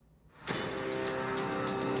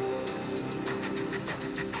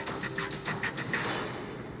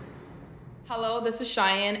Hello, this is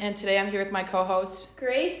Cheyenne, and today I'm here with my co-host,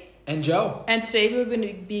 Grace, and Joe. And today we're going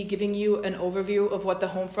to be giving you an overview of what the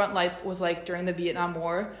home front life was like during the Vietnam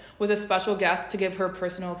War, with a special guest to give her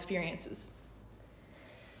personal experiences.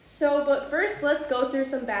 But first, let's go through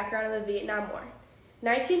some background of the Vietnam War.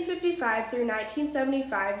 1955 through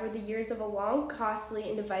 1975 were the years of a long, costly,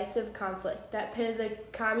 and divisive conflict that pitted the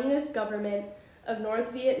communist government of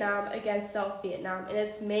North Vietnam against South Vietnam and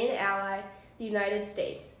its main ally, the United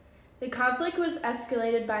States. The conflict was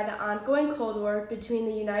escalated by the ongoing Cold War between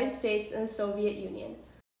the United States and the Soviet Union.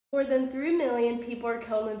 More than 3 million people were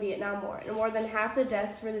killed in the Vietnam War, and more than half the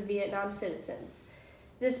deaths were the Vietnam citizens.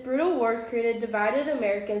 This brutal war created divided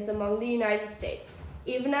Americans among the United States,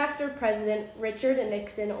 even after President Richard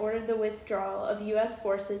Nixon ordered the withdrawal of U.S.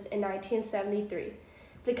 forces in 1973.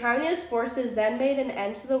 The Communist forces then made an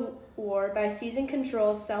end to the war by seizing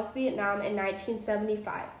control of South Vietnam in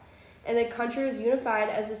 1975, and the country was unified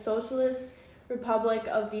as the Socialist Republic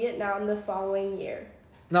of Vietnam the following year.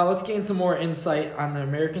 Now let's gain some more insight on the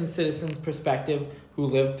American citizens' perspective who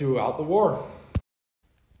lived throughout the war.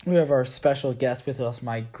 We have our special guest with us,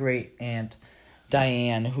 my great aunt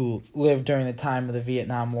Diane, who lived during the time of the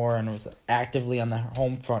Vietnam War and was actively on the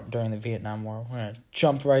home front during the Vietnam War. We're going to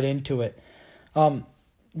jump right into it.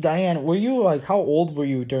 Diane, were you how old were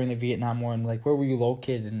you during the Vietnam War, and where were you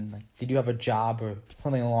located, and did you have a job or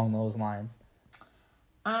something along those lines?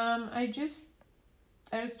 I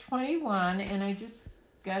was 21 and I just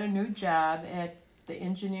got a new job at the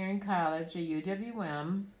engineering college at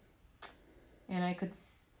UWM, and I could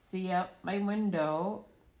see out my window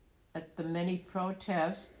at the many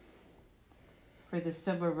protests for the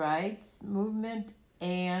civil rights movement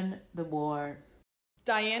and the war.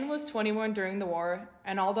 Diane was 21 during the war,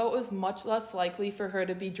 and although it was much less likely for her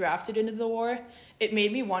to be drafted into the war, it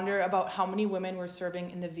made me wonder about how many women were serving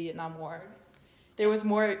in the Vietnam War. There was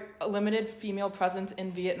more limited female presence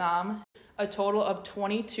in Vietnam. A total of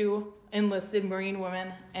 22 enlisted Marine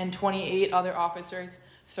women and 28 other officers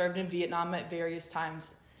served in Vietnam at various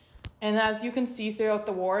times. And as you can see throughout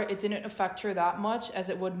the war, it didn't affect her that much as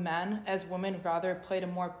it would men, as women rather played a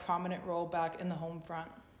more prominent role back in the home front.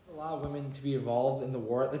 A lot of women to be involved in the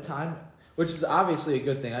war at the time, which is obviously a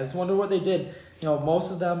good thing. I just wonder what they did.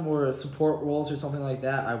 Most of them were support roles or something like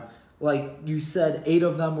that. Like you said, 8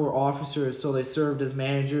 of them were officers, so they served as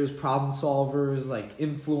managers, problem solvers,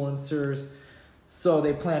 influencers. So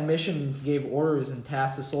they planned missions, gave orders, and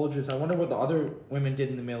tasked the soldiers. I wonder what the other women did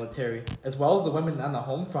in the military, as well as the women on the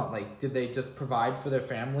home front. Did they just provide for their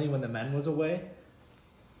family when the men was away?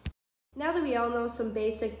 Now that we all know some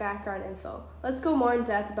basic background info, let's go more in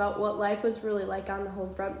depth about what life was really like on the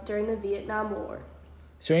home front during the Vietnam War.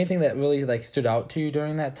 Is there anything that really stood out to you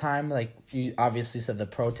during that time? You obviously said the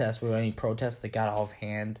protests. Were there any protests that got out of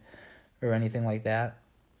hand or anything like that?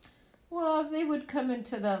 Well, they would come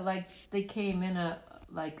into they came in a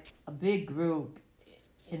big group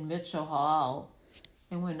in Mitchell Hall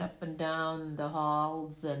and went up and down the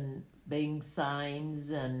halls and banged signs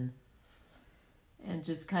and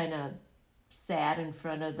just kind of sat in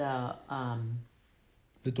front of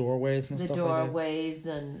the doorways and stuff like that? The doorways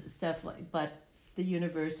and stuff but the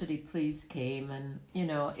university police came and,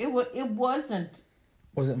 it wasn't...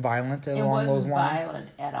 Was it violent along those lines? It wasn't violent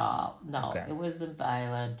at all. No, okay. It wasn't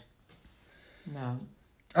violent. No.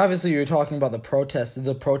 Obviously, you were talking about the protests. Did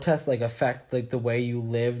the protests affect the way you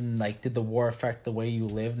lived, and did the war affect the way you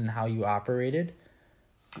lived and how you operated?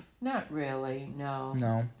 Not really. No.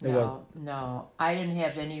 No. I didn't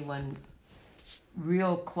have anyone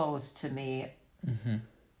real close to me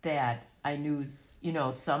that I knew.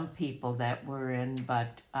 Some people that were in,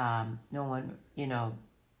 but no one.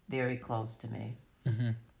 Very close to me.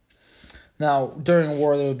 Mm-hmm. Now, during a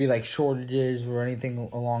war, there would be shortages or anything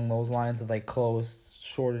along those lines of clothes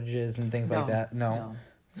shortages and things like that? No.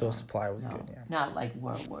 Supply was good, yeah. Not like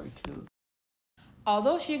World War II.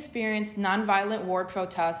 Although she experienced nonviolent war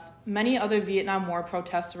protests, many other Vietnam War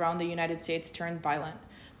protests around the United States turned violent.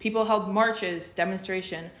 People held marches,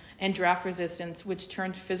 demonstration, and draft resistance, which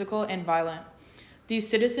turned physical and violent. These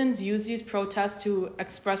citizens used these protests to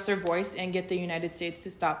express their voice and get the United States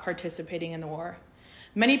to stop participating in the war.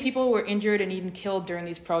 Many people were injured and even killed during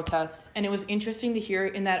these protests, and it was interesting to hear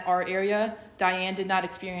in that our area, Diane did not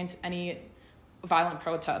experience any violent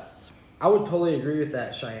protests. I would totally agree with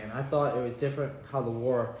that, Cheyenne. I thought it was different how the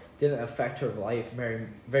war didn't affect her life very,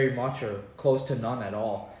 very much or close to none at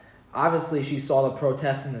all. Obviously, she saw the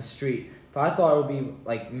protests in the street, but I thought it would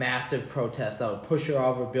be massive protests that would push her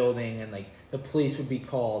out of her building and the police would be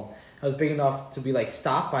called. It was big enough to be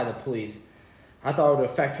stopped by the police. I thought it would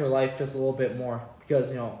affect her life just a little bit more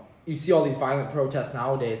because, you see all these violent protests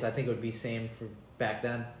nowadays. I think it would be same for back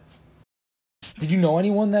then. Did you know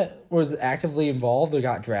anyone that was actively involved or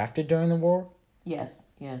got drafted during the war? Yes,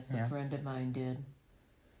 Yeah. a friend of mine did.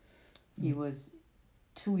 He was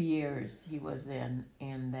 2 years he was in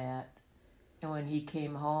that. And when he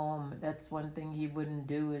came home, that's one thing he wouldn't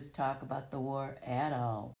do is talk about the war at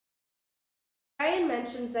all. Diane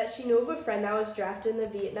mentions that she knew of a friend that was drafted in the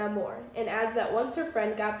Vietnam War and adds that once her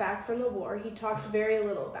friend got back from the war, he talked very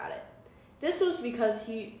little about it. This was because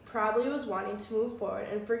he probably was wanting to move forward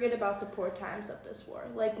and forget about the poor times of this war,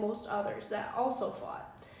 like most others that also fought.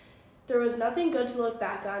 There was nothing good to look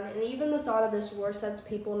back on, and even the thought of this war sets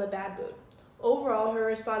people in a bad mood. Overall, her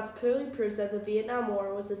response clearly proves that the Vietnam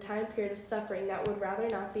War was a time period of suffering that would rather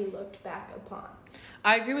not be looked back upon.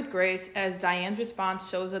 I agree with Grace, as Diane's response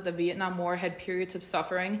shows that the Vietnam War had periods of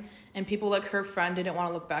suffering, and people like her friend didn't want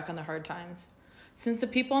to look back on the hard times. Since the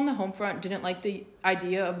people on the home front didn't like the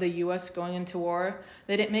idea of the U.S. going into war,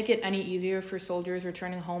 they didn't make it any easier for soldiers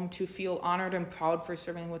returning home to feel honored and proud for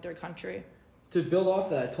serving with their country. To build off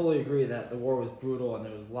that, I totally agree that the war was brutal and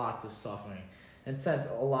there was lots of suffering. And since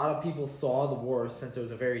a lot of people saw the war, since it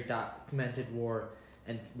was a very documented war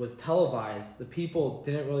and was televised, the people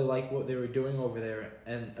didn't really like what they were doing over there,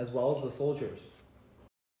 and as well as the soldiers.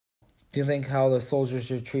 Do you think how the soldiers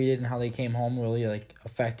were treated and how they came home really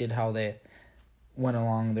affected how they went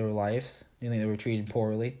along their lives? Do you think they were treated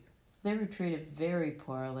poorly? They were treated very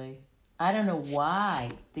poorly. I don't know why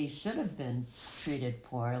they should have been treated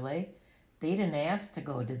poorly. They didn't ask to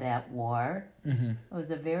go to that war. Mm-hmm. It was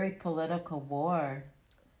a very political war,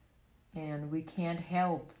 and we can't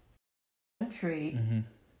help the country.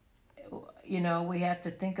 Mm-hmm. You know, we have to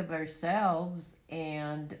think of ourselves,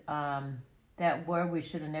 and that war we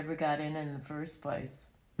should have never got in the first place.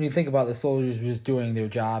 When you think about the soldiers just doing their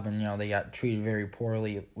job and, they got treated very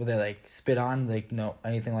poorly, were they, spit on, no,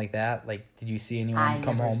 anything like that? Did you see anyone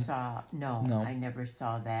come home? No, I never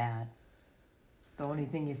saw that. The only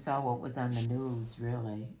thing you saw what was on the news,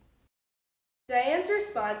 really. Diane's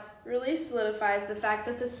response really solidifies the fact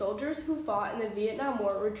that the soldiers who fought in the Vietnam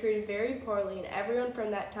War were treated very poorly, and everyone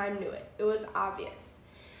from that time knew it. It was obvious.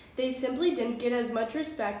 They simply didn't get as much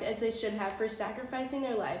respect as they should have for sacrificing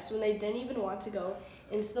their lives when they didn't even want to go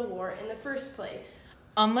into the war in the first place.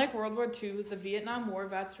 Unlike World War II, the Vietnam War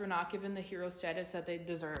vets were not given the hero status that they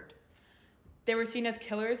deserved. They were seen as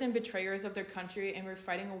killers and betrayers of their country and were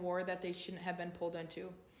fighting a war that they shouldn't have been pulled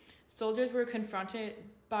into. Soldiers were confronted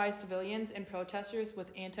by civilians and protesters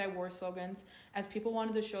with anti-war slogans as people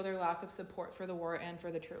wanted to show their lack of support for the war and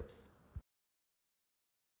for the troops.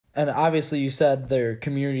 And obviously you said their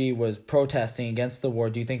community was protesting against the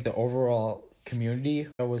war. Do you think the overall community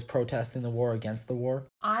was protesting the war against the war?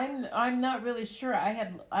 I'm not really sure.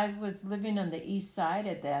 I was living on the east side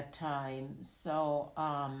at that time, so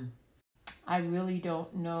I really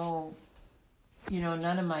don't know.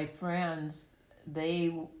 None of my friends,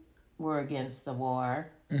 they were against the war.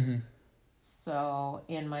 Mm-hmm. So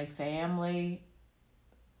in my family,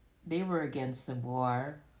 they were against the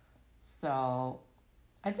war. So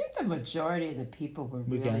I think the majority of the people were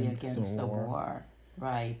really against the war.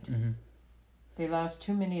 Right. Mm-hmm. They lost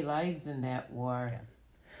too many lives in that war. Yeah.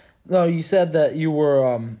 No, you said that you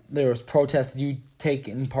were, there was protests. Did you take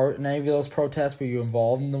in part in any of those protests? Were you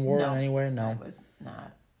involved in the war in any way? No. I was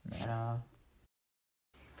not at all.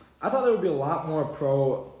 I thought there would be a lot more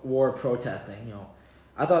pro-war protesting,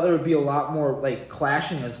 I thought there would be a lot more,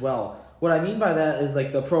 clashing as well. What I mean by that is,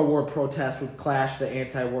 the pro-war protests would clash the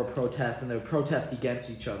anti-war protests, and they would protest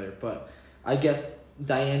against each other. But I guess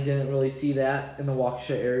Diane didn't really see that in the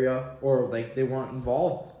Waukesha area, or, they weren't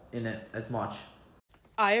involved in it as much.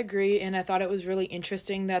 I agree, and I thought it was really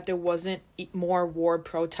interesting that there wasn't more war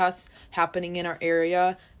protests happening in our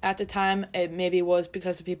area at the time. It maybe was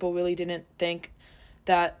because the people really didn't think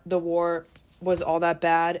that the war was all that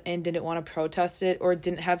bad and didn't want to protest it, or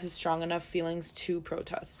didn't have strong enough feelings to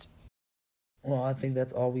protest. Well, I think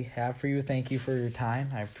that's all we have for you. Thank you for your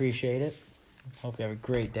time. I appreciate it. Hope you have a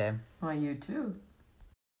great day. Well, you too.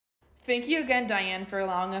 Thank you again, Diane, for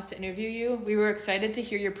allowing us to interview you. We were excited to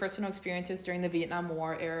hear your personal experiences during the Vietnam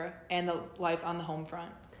War era and the life on the home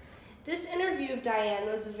front. This interview of Diane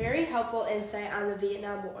was a very helpful insight on the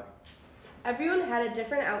Vietnam War. Everyone had a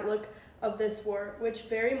different outlook of this war, which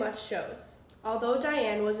very much shows. Although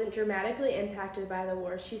Diane wasn't dramatically impacted by the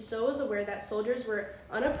war, she still was aware that soldiers were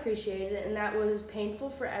unappreciated and that it was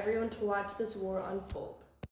painful for everyone to watch this war unfold.